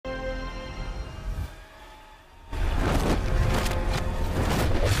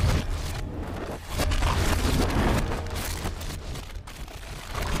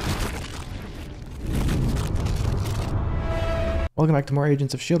Welcome back to more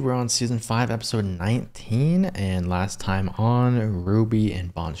Agents of S.H.I.E.L.D. We're on Season 5, Episode 19, and last time on, Ruby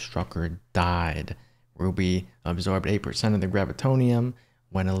and Von Strucker died. Ruby absorbed 8% of the gravitonium,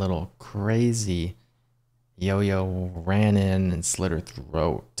 went a little crazy. Yo-Yo ran in and slit her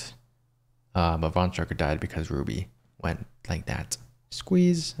throat. But Von Strucker died because Ruby went like that.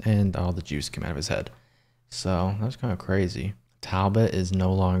 Squeeze, and all the juice came out of his head. So, that was kind of crazy. Talbot is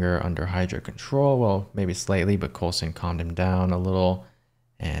no longer under Hydra control. Well, maybe slightly, but Coulson calmed him down a little.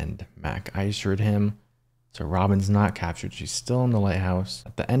 And Mac icered him. So Robin's not captured. She's still in the lighthouse.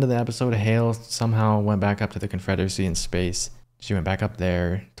 At the end of the episode, S.H.I.E.L.D. somehow went back up to the Confederacy in space. She went back up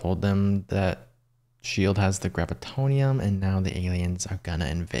there, told them that S.H.I.E.L.D. has the gravitonium, and now the aliens are gonna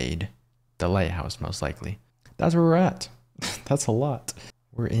invade the lighthouse, most likely. That's where we're at. That's a lot.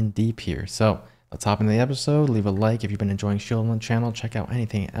 We're in deep here. So let's hop into the episode. Leave a like if you've been enjoying S.H.I.E.L.D. on the channel. Check out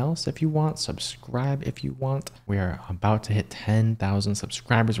anything else if you want. Subscribe if you want. We are about to hit 10,000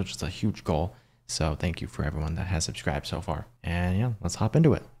 subscribers, which is a huge goal. So thank you for everyone that has subscribed so far. And yeah, let's hop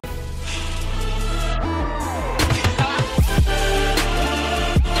into it.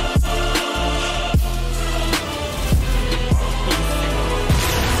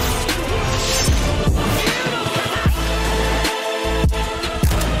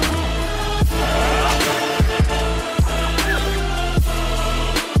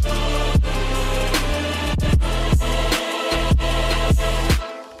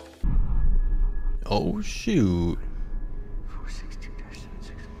 Oh shoot.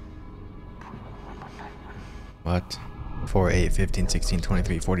 What? 4, 8, 15, 16,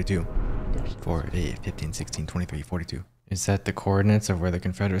 23, 42. 4, 8, 15, 16, 23, 42. Is that the coordinates of where the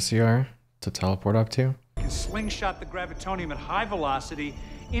Confederacy are to teleport up to? You can slingshot the gravitonium at high velocity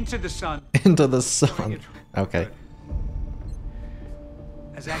into the sun. Into the sun. Okay.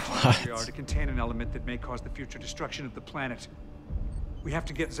 As anxious as we are to contain an element that may cause the future destruction of the planet, we have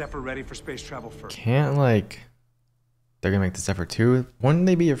to get Zephyr ready for space travel first. Can't, like, they're gonna make this effort too? Wouldn't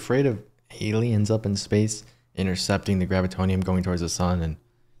they be afraid of aliens up in space intercepting the gravitonium, going towards the sun and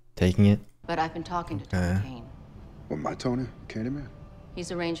taking it? But I've been talking to Tony Kane. What, my Tony? Candyman?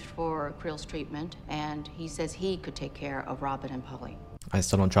 He's arranged for Crill's treatment, and he says he could take care of Robin and Polly. I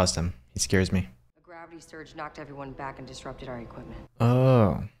still don't trust him. He scares me. A gravity surge knocked everyone back and disrupted our equipment.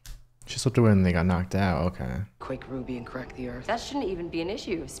 Oh. She slipped away and they got knocked out. Okay. Quake Ruby and crack the Earth. That shouldn't even be an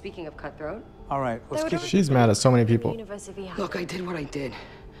issue. Speaking of cutthroat. All right, let's keep it. She's mad at so many people. Look, I did what I did.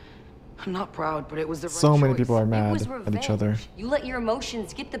 I'm not proud, but it was the right So many choice. people are mad at each other. You let your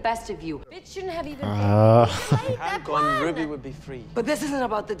emotions get the best of you. It shouldn't have even Had gone, Ruby would be free. But this isn't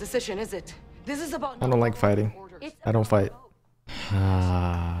about the decision, is it? This is about I don't like fighting. I don't fight.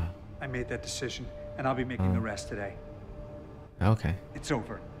 I made that decision, and I'll be making the rest today. Okay. It's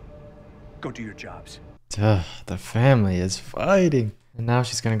over. Go do your jobs. Duh, the family is fighting. And now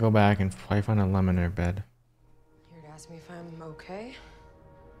she's gonna go back and probably find a lemon in her bed. Here to ask me if I'm okay?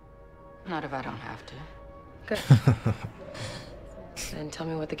 Not if I don't have to. Good. Then tell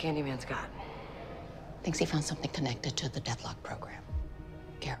me what the Candyman's got. Thinks he found something connected to the Deathlock program.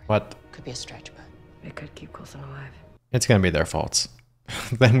 Gary. What? Could be a stretch, but It could keep Coulson alive. It's gonna be their faults.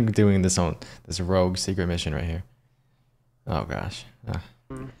 Them doing this rogue secret mission right here. Oh gosh.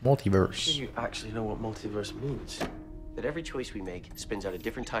 Multiverse. Do you actually know what multiverse means? That every choice we make spins out a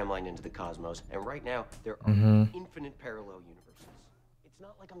different timeline into the cosmos, and right now there are infinite parallel universes. It's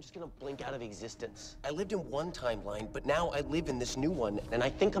not like I'm just gonna blink out of existence. I lived in one timeline, but now I live in this new one, and I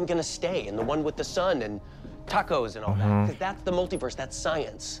think I'm gonna stay in the one with the sun and tacos and all that, because that's the multiverse, that's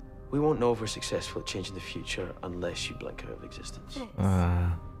science. We won't know if we're successful at changing the future unless you blink out of existence.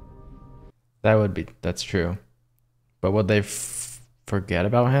 That's true. But would they forget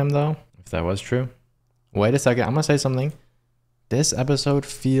about him though, if that was true? Wait a second, I'm gonna say something. This episode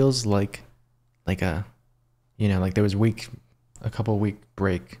feels like a, like there was a couple week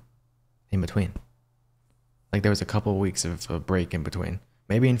break in between. Like there was a couple weeks of a break in between.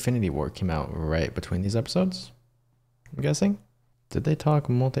 Maybe Infinity War came out right between these episodes, I'm guessing. Did they talk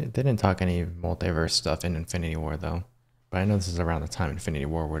they didn't talk any multiverse stuff in Infinity War though. But I know this is around the time Infinity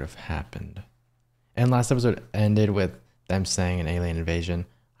War would have happened. And last episode ended with them saying an alien invasion.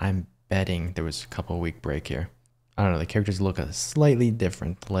 I'm betting there was a couple week break here. I don't know, the characters look slightly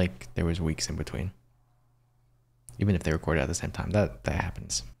different, like there was weeks in between. Even if they recorded at the same time, that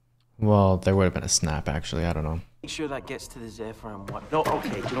happens. Well, there would have been a snap actually, I don't know. Make sure that gets to the Zephyr and what? No,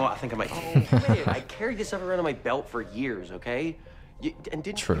 okay, do you know what? I think I might. Oh, wait, I carried this stuff around in my belt for years, okay? And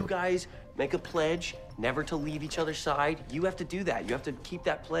didn't you guys make a pledge never to leave each other's side? You have to do that. You have to keep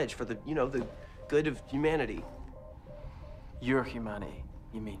that pledge for the, the good of humanity. Your humanity,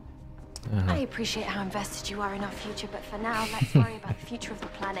 you mean? I appreciate how invested you are in our future, but for now, let's worry about the future of the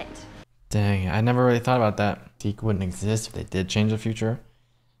planet. Dang, I never really thought about that. Deke wouldn't exist if they did change the future.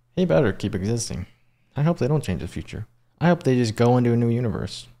 He better keep existing. I hope they don't change the future. I hope they just go into a new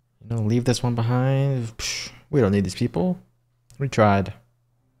universe. You know, leave this one behind. Psh, we don't need these people. We tried. I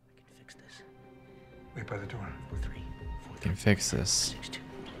can fix this. Wait by the door. 4-3. We can fix this.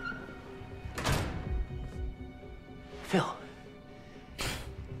 6-2. Phil.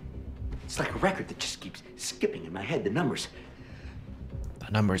 It's like a record that just keeps skipping in my head. The numbers.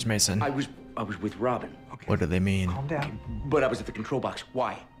 The numbers, Mason. I was with Robin. Okay. What do they mean? Calm down. But I was at the control box.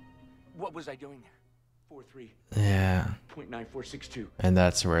 Why? What was I doing there? 4-3. Yeah. 0.9462. And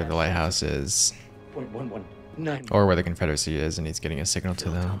that's where the lighthouse is. 0.119. Or where the Confederacy is, and he's getting a signal to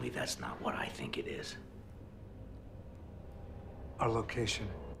Phil, tell them. me that's not what I think it is. Our location.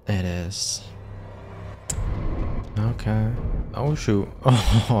 It is. Okay. Oh, shoot.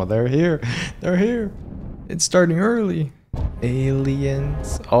 Oh, they're here. They're here. It's starting early.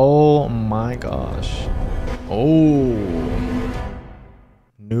 Aliens. Oh, my gosh. Oh.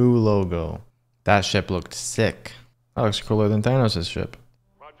 New logo. That ship looked sick. That looks cooler than Thanos' ship.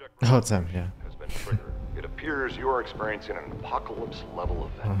 Oh, it's him, yeah. Has been triggered. It appears you are experiencing an apocalypse-level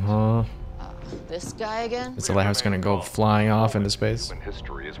event. Uh-huh. This guy again? Is the lighthouse gonna go flying off into space? Human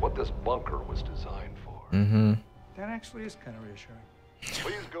history is what this bunker was designed for. Mm-hmm. That actually is kind of reassuring.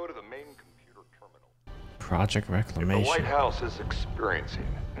 Please go to the main computer terminal. Project If the Reclamation. lighthouse is experiencing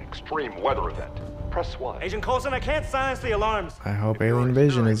an extreme weather event, press 1. Agent Coulson, I can't silence the alarms. I hope If you're Alien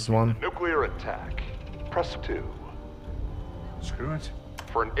Invasion is one. experiencing a nuclear attack, press 2. Screw it.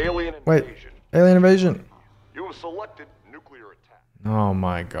 For an alien Wait. invasion, Alien Invasion. you have selected nuclear attack. Oh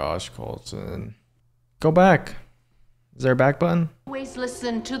my gosh, Colson. Go back. Is there a back button? Always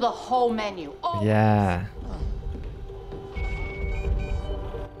listen to the whole menu. Oh, Yeah.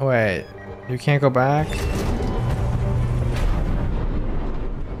 Wait, you can't go back?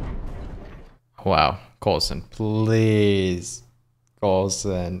 Wow, Colson, please.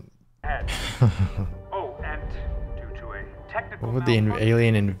 Colson. Oh, and due to a technical What would the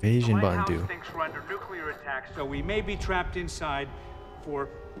Alien Invasion button do? thinks we're under nuclear attack, so we may be trapped inside for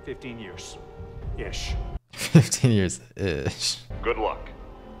 15 years. Ish. 15 years-ish. Good luck.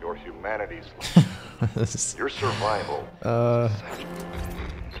 Your humanity's your survival.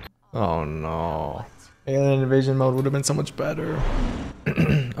 Oh no. Alien Invasion mode would have been so much better.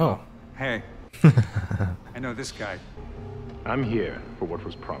 Oh. Hey. I know this guy. I'm here for what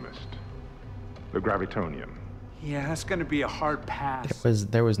was promised. The Gravitonium. Yeah, that's gonna be a hard pass.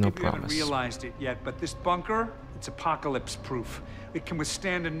 There was no Maybe you haven't promise. realized it yet, but this bunker, it's apocalypse proof. It can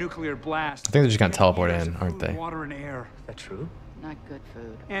withstand a nuclear blast. I think they're just gonna It teleport has in, aren't food, they? Water and air. Is that true? not good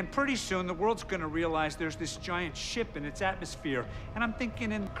food. And pretty soon the world's gonna realize there's this giant ship in its atmosphere. And I'm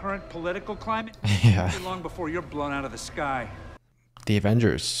thinking in the current political climate, Yeah. it'll be long before you're blown out of the sky. The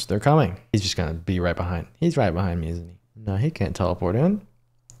Avengers, they're coming. He's just gonna be right behind. He's right behind me, isn't he? No, he can't teleport in.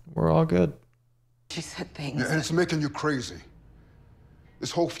 We're all good. She said things. Yeah, and it's making you crazy.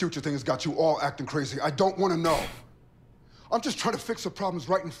 This whole future thing has got you all acting crazy. I don't want to know. I'm just trying to fix the problems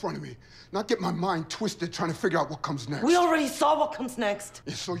right in front of me, not get my mind twisted trying to figure out what comes next. We already saw what comes next.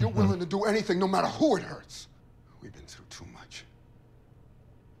 Yeah, so you're willing to do anything, no matter who it hurts. We've been through too much.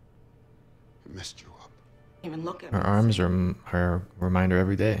 I messed you up. Even look at Her me. arms are her reminder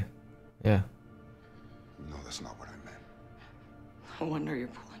every day. Yeah. No, that's not what I meant. No wonder you're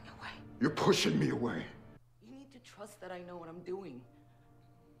pulling away. You're pushing me away. You need to trust that I know what I'm doing.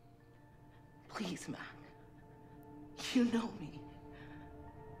 Please, Mac. You know me.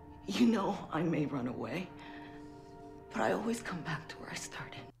 You know I may run away, but I always come back to where I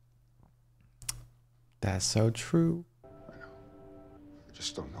started. That's so true. I know. I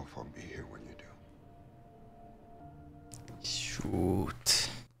just don't know if I'll be here when you do. Shoot.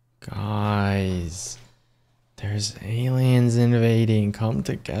 Guys. There's aliens invading. Come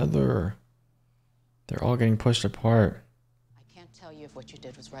together. They're all getting pushed apart. I can't tell you if what you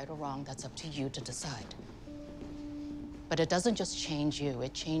did was right or wrong. That's up to you to decide. But it doesn't just change you,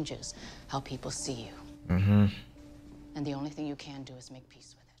 it changes how people see you. Mm-hmm. And the only thing you can do is make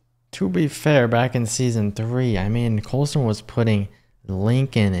peace with it. To be fair, back in season 3, I mean, Coulson was putting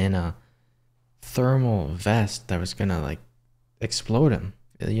Lincoln in a thermal vest that was gonna, like, explode him,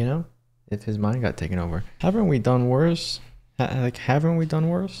 you know? If his mind got taken over. Haven't we done worse? Haven't we done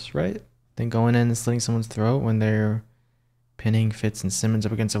worse, right? Than going in and slitting someone's throat when they're pinning Fitz and Simmons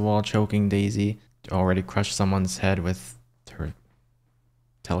up against a wall, choking Daisy. Already crushed someone's head with her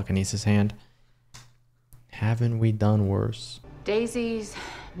telekinesis hand. Haven't we done worse? Daisy's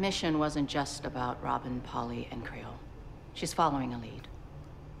mission wasn't just about Robin, Polly, and Creole. She's following a lead.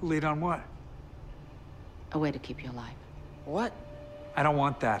 Lead on what? A way to keep you alive. What? I don't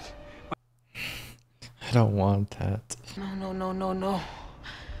want that. I don't want that. No.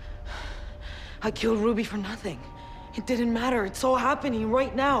 I killed Ruby for nothing. It didn't matter. It's all happening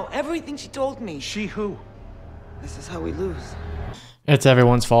right now. Everything she told me. She who? This is how we lose. It's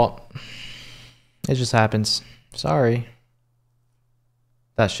everyone's fault. It just happens. Sorry.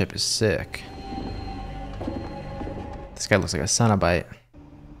 That ship is sick. This guy looks like a Cenobite.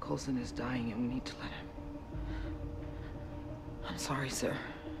 Coulson is dying and we need to let him. I'm sorry, sir.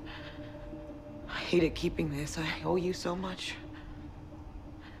 I hated keeping this. I owe you so much.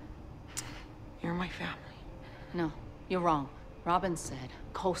 You're my family. No, you're wrong. Robin said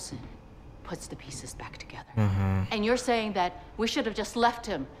Coulson puts the pieces back together. And you're saying that we should have just left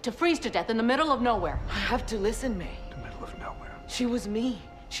him to freeze to death in the middle of nowhere. I have to listen, May. The middle of nowhere. She was me.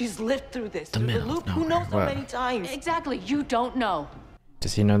 She's lived through this. Through the middle of loop. Who nowhere. knows how What? many times? Exactly, you don't know.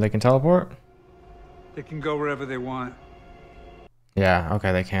 Does he know they can teleport? They can go wherever they want. Yeah,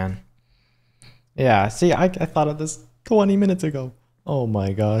 okay, they can. Yeah, see, I thought of this 20 minutes ago. Oh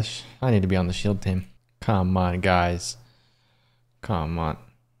my gosh. I need to be on the S.H.I.E.L.D. team. Come on, guys. Come on.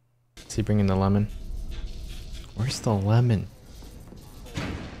 Is he bringing the lemon? Where's the lemon?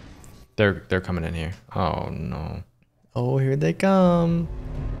 They're coming in here. Oh no. Oh, here they come.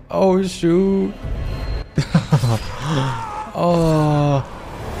 Oh shoot. Oh.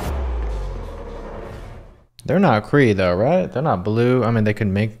 They're not Kree though, right? They're not blue. I mean, they could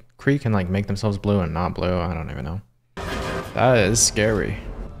make Kree can like make themselves blue and not blue. I don't even know. That is scary.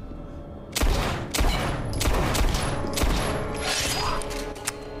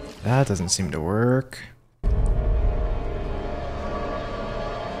 That doesn't seem to work.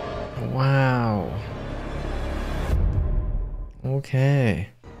 Wow. Okay.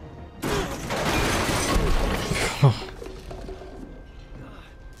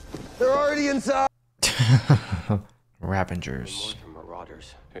 They're already inside. Ravengers. They're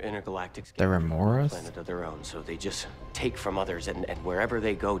marauders. They're intergalactic. They're Remoras? Planet of their own, so they just take from others, and wherever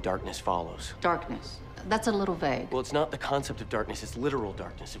they go, darkness follows. Darkness. That's a little vague. Well, it's not the concept of darkness, it's literal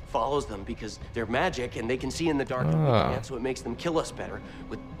darkness. It follows them because they're magic and they can see in the dark and we can't, so it makes them kill us better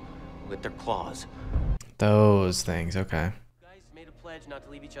with their claws. Those things, okay. You guys made a pledge not to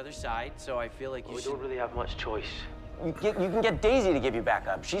leave each other's side, so I feel like we don't really have much choice. You can get Daisy to give you back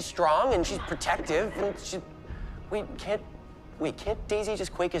up. She's strong and she's protective and can't Daisy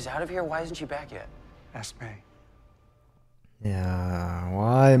just quake us out of here? Why isn't she back yet? Ask May. Yeah,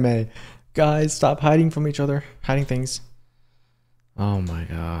 why, May? Guys, stop hiding from each other. Hiding things. Oh my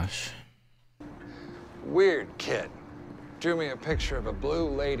gosh. Weird kid. Drew me a picture of a blue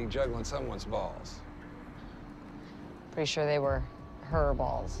lady juggling someone's balls. Pretty sure they were her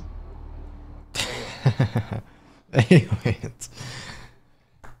balls. Anyways.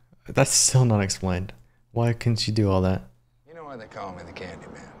 That's still not explained. Why couldn't she do all that? You know why they call me the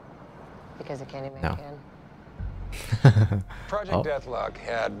Candyman? Because the Candyman No. can. Project Deathlock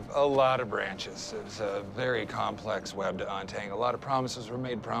had a lot of branches. It was a very complex web to untangle. A lot of promises were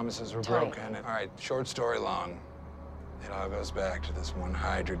made, promises were broken. All right, short story long. It all goes back to this one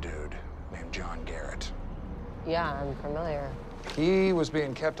Hydra dude named John Garrett. Yeah, I'm familiar. He was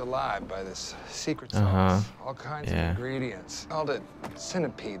being kept alive by this secret sauce. All kinds of ingredients. Called it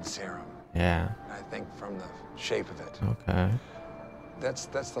centipede serum. Yeah. I think from the shape of it. Okay. That's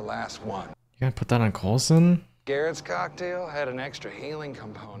the last one. You gotta put that on Coulson? Garrett's cocktail had an extra healing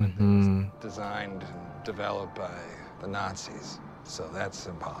component that was designed and developed by the Nazis. So that's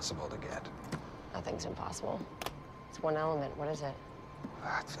impossible to get. Nothing's impossible. It's one element. What is it?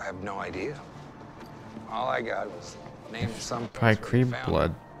 I have no idea. All I got was named some Probably place where you Kree found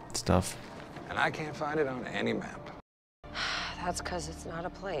blood stuff. it. And I can't find it on any map. That's because it's not a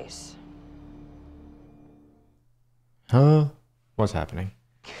place. Huh? What's happening?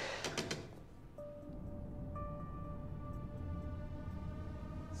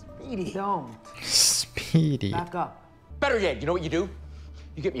 Speedy, don't. Speedy. Back up. Better yet, you know what you do?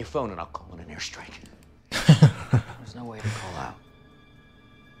 You get me a phone and I'll call in an airstrike. There's no way to call out.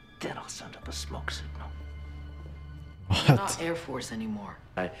 Then I'll send up a smoke signal. We're not Air Force anymore.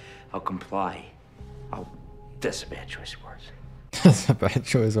 I'll comply. That's a bad choice of words. That's a bad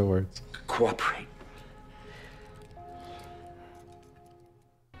choice of words. Cooperate.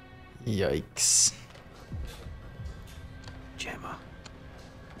 Yikes. Gemma.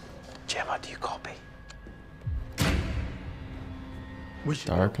 Gemma, do you copy?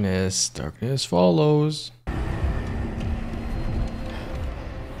 Darkness. Darkness follows.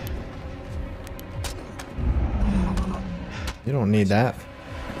 You don't need that.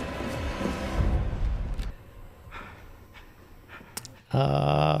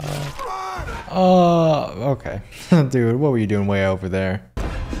 Okay. Dude, what were you doing way over there?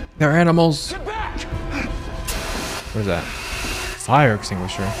 They're animals. Get back! What is that? Fire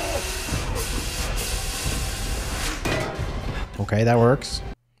extinguisher. Okay, that works.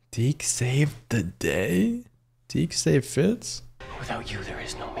 Deke saved the day? Deke saved Fitz? Without you, there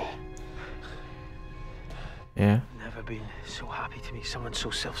is no me. Yeah. Never been so happy to meet someone so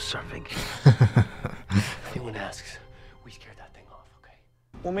self-serving. Anyone asks, we scared that thing off, okay?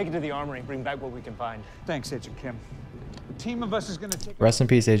 We'll make it to the armory and bring back what we can find. Thanks, Agent Kim. A team of us is gonna take... Rest in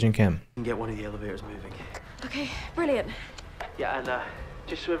peace, Agent Kim. And get one of the elevators moving. Okay, brilliant. Yeah, and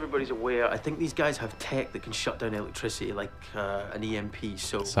just so everybody's aware, I think these guys have tech that can shut down electricity, like an EMP,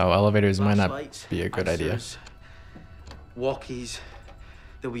 so Elevators might not flashlights, be a good idea. icers, walkies,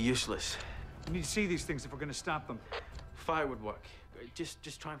 they'll be useless. We need to see these things if we're gonna stop them. Fire would work.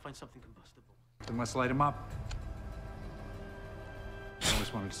 Just try and find something combustible. Then let's light them up. I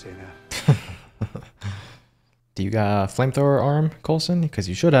always wanted to say that. Do you got a flamethrower arm, Coulson? Because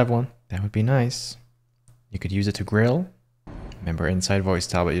you should have one. That would be nice. You could use it to grill. Remember, inside voice,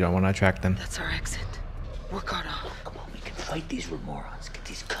 Talbot, you don't want to attract them. That's our exit. Work on it. Come on, we can fight these morons. Get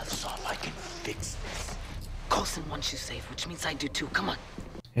these cuffs off. I can fix this. Coulson wants you safe, which means I do too. Come on.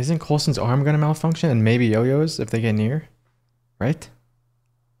 Isn't Coulson's arm gonna malfunction and maybe Yo-Yo's if they get near? Right?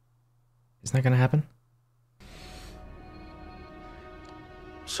 Isn't that gonna happen?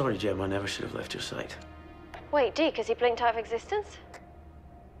 Sorry, Jem, I never should have left your side. Wait, Deke, has he blinked out of existence?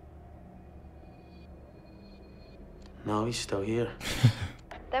 No, he's still here.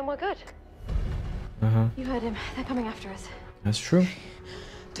 Then we're good. You heard him. They're coming after us. That's true.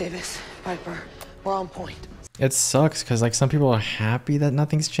 Davis, Piper, we're on point. It sucks because like some people are happy that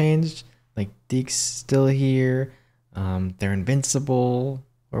nothing's changed. Like Deke's still here. They're invincible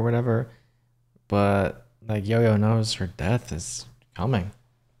or whatever. But like Yo-Yo knows her death is coming.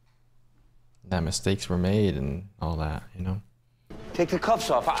 That mistakes were made and all that, you know? Take the cuffs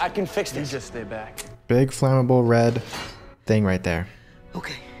off. I can fix this. You just stay back. Big flammable red thing right there.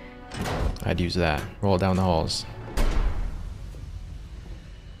 Okay. I'd use that. Roll it down the halls.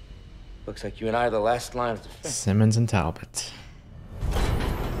 Looks like you and I are the last line of defense. Simmons and Talbot.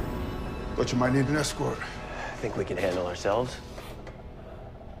 Thought you might need an escort. I think we can handle ourselves.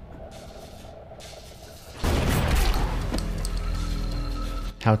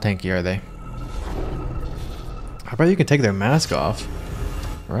 How tanky are they? I bet you can take their mask off,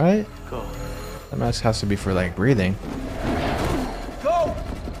 right? Go. The mask has to be for like breathing. Go!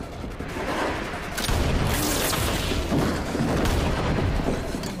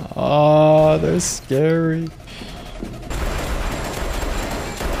 Oh, they're scary.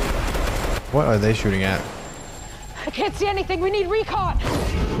 What are they shooting at? I can't see anything. We need recon.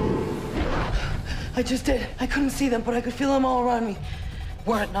 I just did. I couldn't see them, but I could feel them all around me.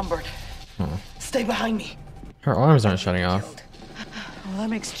 We're outnumbered. Stay behind me. Her arms aren't shutting off. Well, that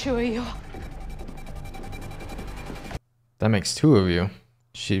makes two of you. That makes two of you.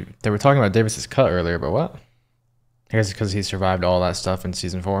 They were talking about Davis's cut earlier, but what? I guess it's because he survived all that stuff in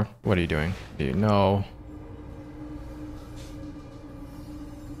season 4. What are you doing? Do you know?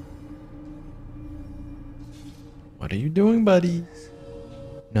 What are you doing, buddy?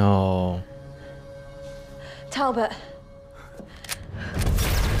 No. Talbot.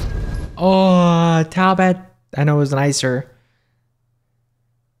 Oh, Talbot. I know it was nicer.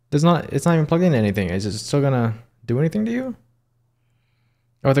 It's not even plugged into anything. Is it still gonna do anything to you?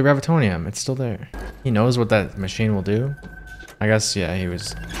 Oh, the gravitonium. It's still there. He knows what that machine will do. I guess, yeah, he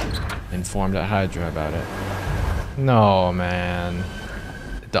was informed at Hydra about it. No, man.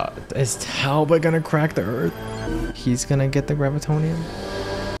 Is Talbot gonna crack the Earth? He's gonna get the gravitonium?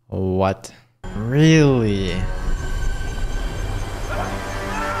 What? Really?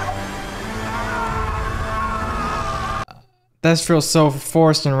 That feels so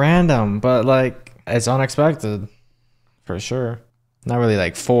forced and random, but like, it's unexpected. For sure. Not really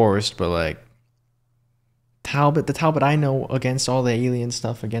like forced, but like the Talbot I know against all the alien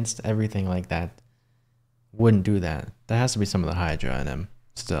stuff, against everything like that, wouldn't do that. That has to be some of the Hydra in him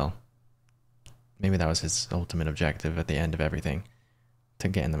still. Maybe that was his ultimate objective at the end of everything, to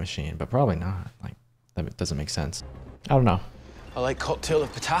get in the machine, but probably not. Like, that doesn't make sense. I don't know. I like cocktail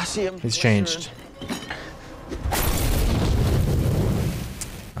of potassium. He's changed.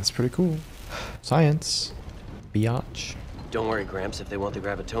 That's pretty cool. Science. Biatch. Don't worry, Gramps, if they want the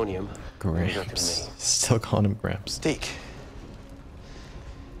gravitonium. Gramps. Still calling him Gramps. Deke.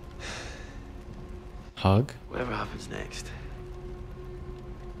 Hug? Whatever happens next,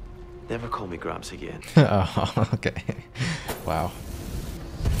 never call me Gramps again. Oh, okay. Wow.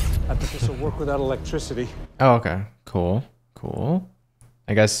 I think this will work without electricity. Oh, okay. Cool. Cool.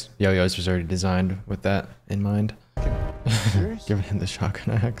 I guess Yo-Yo's was already designed with that in mind. Giving him the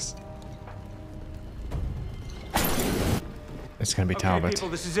shotgun axe. It's gonna be Talbot. People,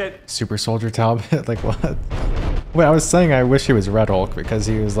 this is it. Super Soldier Talbot? Like what? Wait, I was saying I wish he was Red Hulk because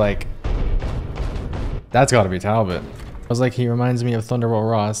he was like... That's gotta be Talbot. I was like, he reminds me of Thunderbolt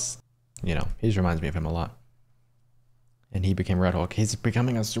Ross. You know, he just reminds me of him a lot. And he became Red Hulk. He's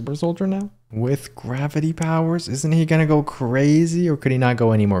becoming a super soldier now? With gravity powers? Isn't he gonna go crazy? Or could he not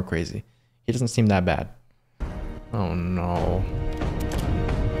go any more crazy? He doesn't seem that bad. Oh no.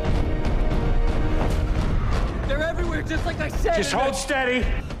 They're everywhere, just like I said. Just hold steady.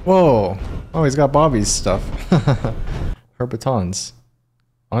 Whoa. Oh, he's got Bobby's stuff. Her batons.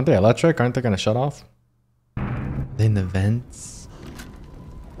 Aren't they electric? Aren't they gonna shut off? In the vents?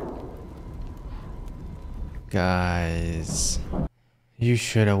 Guys. You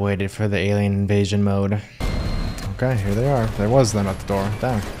should have waited for the alien invasion mode. Okay, here they are. There was them at the door.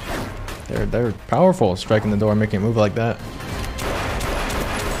 Damn. They're powerful, striking the door, making it move like that.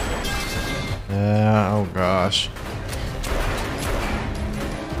 Yeah, oh gosh.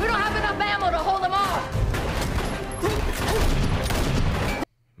 We don't have enough ammo to hold them off.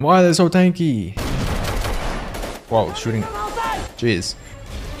 Why are they so tanky? Whoa, shooting. Jeez.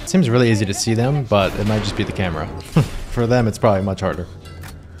 It seems really easy to see them, but it might just be the camera. For them, it's probably much harder.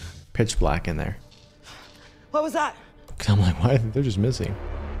 Pitch black in there. What was that? I'm like, why? They're just missing.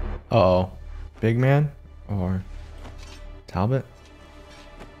 Uh-oh. Big man? Or Talbot?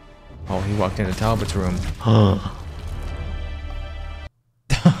 Oh, he walked into Talbot's room.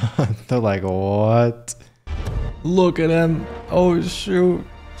 They're like, what? Look at him. Oh, shoot.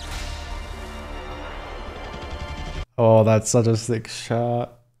 Oh, that's such a sick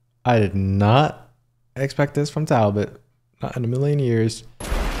shot. I did not expect this from Talbot. Not in a million years.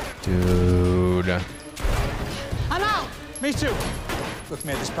 Dude. I'm out. Me too. Look,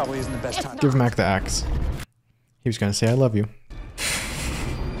 man, this probably isn't the best time. Give him back the axe. He was gonna say, I love you.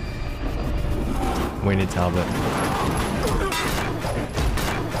 We need Talbot.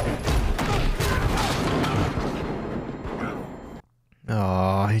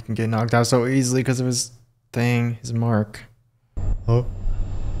 Oh, he can get knocked out so easily because of his thing, his mark. Oh.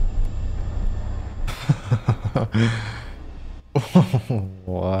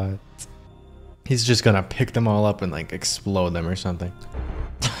 What? He's just gonna pick them all up and like explode them or something.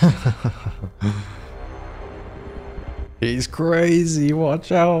 He's crazy,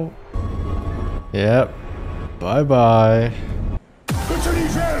 watch out. Yep. Bye-bye. Das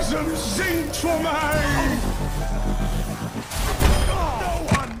Universum sinkt vor mir. No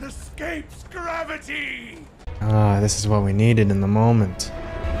one escapes gravity. Ah, this is what we needed in the moment.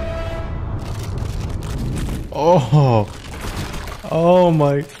 Oh. Oh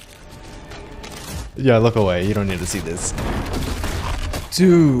my. Yeah, look away. You don't need to see this.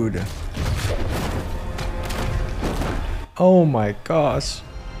 Dude. Oh my gosh.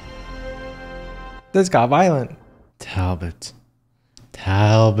 This got violent. Talbot.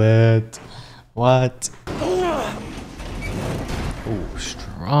 Talbot. What? Oh,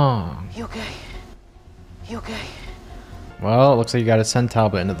 strong. You okay? You okay? Well, it looks like you gotta send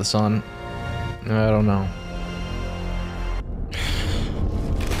Talbot into the sun. I don't know.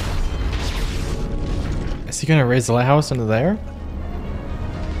 Is he gonna raise the lighthouse into there?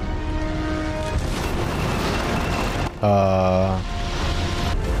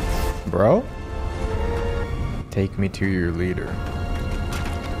 Bro? Take me to your leader.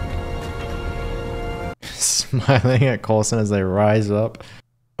 Smiling at Coulson as they rise up.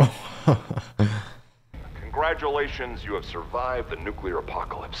 Congratulations, you have survived the nuclear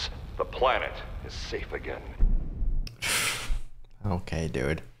apocalypse. The planet is safe again. Okay,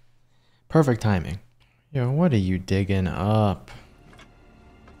 dude. Perfect timing. Yo, what are you digging up?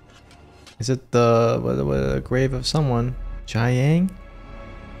 Is it the grave of someone? Jiang?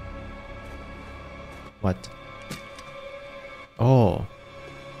 What? Oh.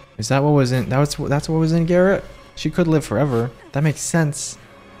 Is that what was in... That's what was in Garrett? She could live forever. That makes sense.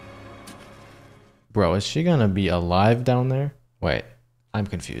 Bro, is she gonna be alive down there? Wait, I'm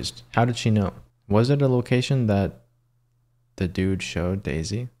confused. How did she know? Was it a location that the dude showed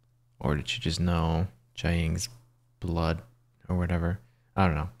Daisy? Or did she just know Jiang's blood or whatever? I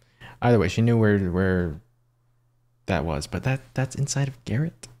don't know. Either way, she knew where that was, but that's inside of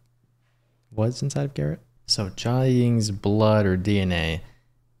Garrett? Was inside of Garrett? So Jiang's blood or DNA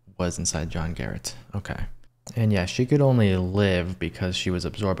was inside John Garrett. Okay. And yeah, she could only live because she was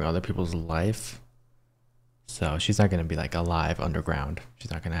absorbing other people's life. So she's not going to be like alive underground. She's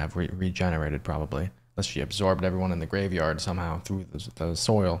not going to have regenerated probably. Unless she absorbed everyone in the graveyard somehow through the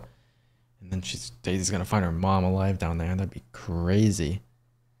soil. And then Daisy's going to find her mom alive down there. That'd be crazy.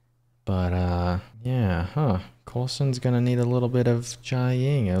 But, yeah, huh. Coulson's gonna need a little bit of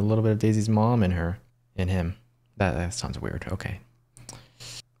Jia-Ying, a little bit of Daisy's mom in him. That sounds weird. Okay.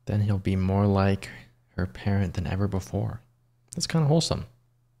 Then he'll be more like her parent than ever before. That's kind of wholesome.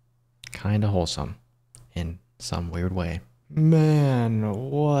 Kind of wholesome. In some weird way. Man,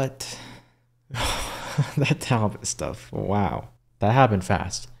 what? That Talbot stuff. Wow. That happened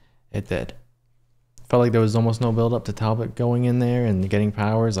fast. It did. Felt like there was almost no build up to Talbot going in there and getting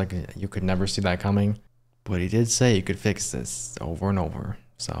powers. Like, you could never see that coming. But he did say he could fix this over and over.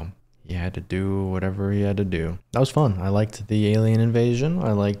 So he had to do whatever he had to do. That was fun. I liked the alien invasion.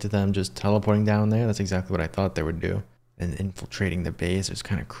 I liked them just teleporting down there. That's exactly what I thought they would do. And infiltrating the base. It was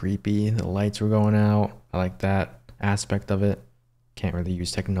kind of creepy. The lights were going out. I like that aspect of it. Can't really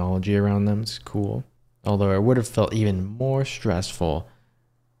use technology around them. It's cool. Although it would have felt even more stressful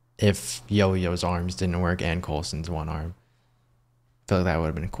if Yo-Yo's arms didn't work and Coulson's one arm. I feel like that would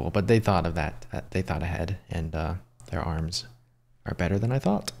have been cool. But they thought of that. They thought ahead. And their arms are better than I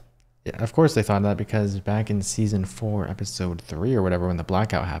thought. Yeah, of course they thought of that because back in season 4, episode 3 or whatever, when the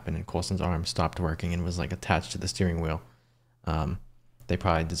blackout happened and Coulson's arm stopped working and was like attached to the steering wheel, they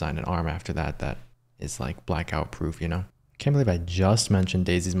probably designed an arm after that is like blackout proof, you know? Can't believe I just mentioned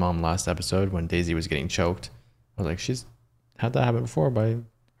Daisy's mom last episode when Daisy was getting choked. I was like, she's had that happen before by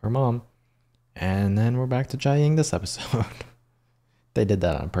her mom. And then we're back to Jia-Ying this episode. They did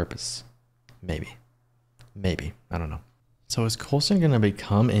that on purpose. Maybe. I don't know. So is Coulson going to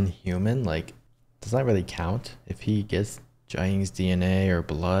become inhuman? Like, does that really count? If he gets Jia-Ying's DNA or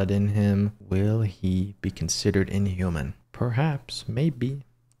blood in him, will he be considered inhuman? Perhaps. Maybe.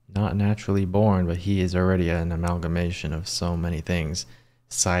 Not naturally born, but he is already an amalgamation of so many things.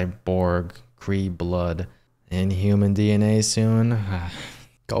 Cyborg, Kree blood, inhuman DNA soon.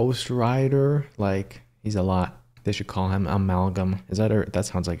 Ghost Rider, like, he's a lot. They should call him Amalgam. That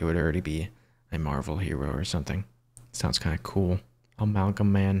sounds like it would already be a Marvel hero or something. Sounds kind of cool.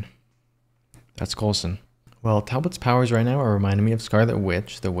 Amalgam Man. That's Coulson. Well, Talbot's powers right now are reminding me of Scarlet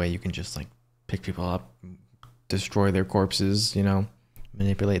Witch. The way you can just, like, pick people up, destroy their corpses, you know,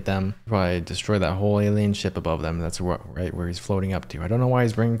 manipulate them. Probably destroy that whole alien ship above them. That's right where he's floating up to. I don't know why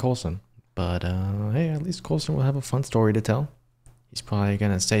he's bringing Coulson. But, hey, at least Coulson will have a fun story to tell. He's probably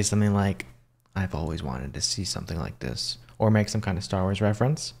going to say something like, I've always wanted to see something like this. Or make some kind of Star Wars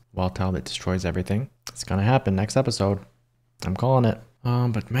reference while Talbot destroys everything. It's going to happen next episode. I'm calling it.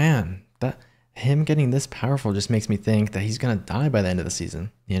 But man, him getting this powerful just makes me think that he's going to die by the end of the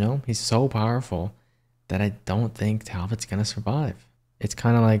season. You know, he's so powerful that I don't think Talbot's going to survive. It's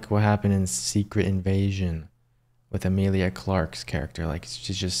kind of like what happened in Secret Invasion with Emilia Clarke's character. Like,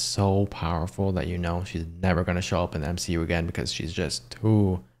 she's just so powerful that you know she's never going to show up in the MCU again because she's just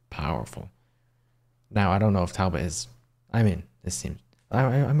too powerful. Now, I don't know if Talbot is... I mean, this seems...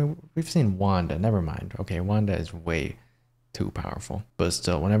 I mean, we've seen Wanda. Never mind. Okay, Wanda is way too powerful. But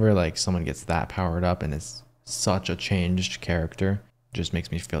still, whenever, like, someone gets that powered up and is such a changed character, it just makes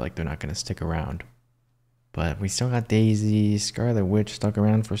me feel like they're not going to stick around. But we still got Daisy. Scarlet Witch stuck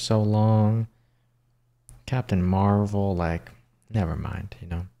around for so long. Captain Marvel, like, never mind, you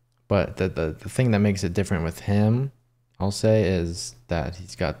know. But the thing that makes it different with him, I'll say, is that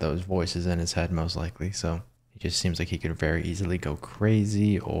he's got those voices in his head most likely. So he just seems like he could very easily go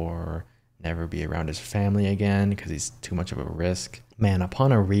crazy or never be around his family again because he's too much of a risk. Man,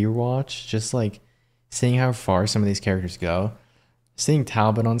 upon a rewatch, just like seeing how far some of these characters go, seeing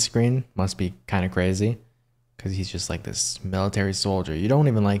Talbot on screen must be kind of crazy because he's just like this military soldier. You don't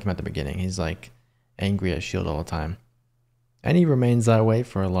even like him at the beginning. He's like angry at S.H.I.E.L.D. all the time. And he remains that way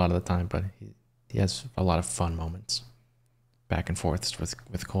for a lot of the time, but he has a lot of fun moments. Back and forth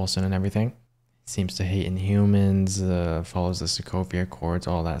with Coulson and everything. He seems to hate Inhumans, follows the Sokovia Accords,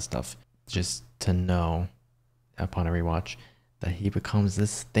 all that stuff. Just to know, upon a rewatch, that he becomes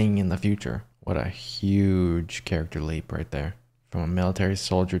this thing in the future. What a huge character leap right there. From a military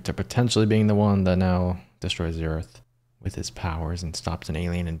soldier to potentially being the one that now destroys the Earth with his powers and stops an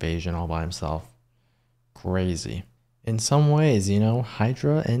alien invasion all by himself. Crazy. In some ways, you know,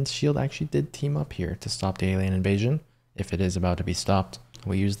 Hydra and S.H.I.E.L.D. actually did team up here to stop the alien invasion. If it is about to be stopped.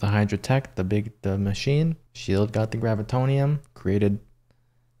 We used the Hydra tech, the machine. S.H.I.E.L.D. got the gravitonium, created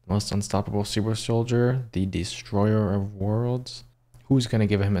the most unstoppable super soldier, the destroyer of worlds. Who's going to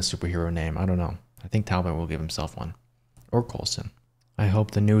give him a superhero name? I don't know. I think Talbot will give himself one. Or Coulson. I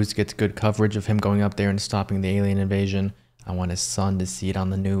hope the news gets good coverage of him going up there and stopping the alien invasion. I want his son to see it on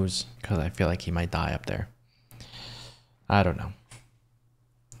the news because I feel like he might die up there. I don't know.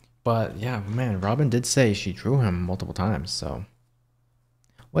 But yeah, man, Robin did say she drew him multiple times, so.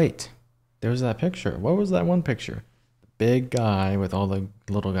 Wait, there was that picture. What was that one picture? The big guy with all the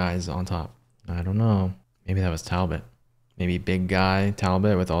little guys on top. I don't know. Maybe that was Talbot. Maybe big guy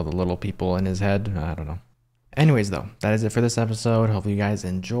Talbot with all the little people in his head. I don't know. Anyways, though, that is it for this episode. Hopefully you guys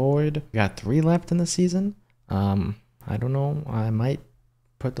enjoyed. We got 3 left in the season. I don't know. I might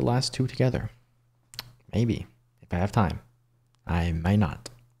put the last 2 together. Maybe. If I have time. I might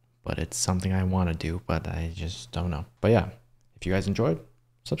not. But it's something I want to do, but I just don't know. But yeah, if you guys enjoyed,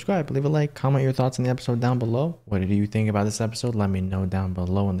 subscribe, leave a like, comment your thoughts on the episode down below. What did you think about this episode? Let me know down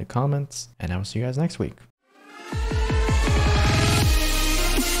below in the comments. And I will see you guys next week.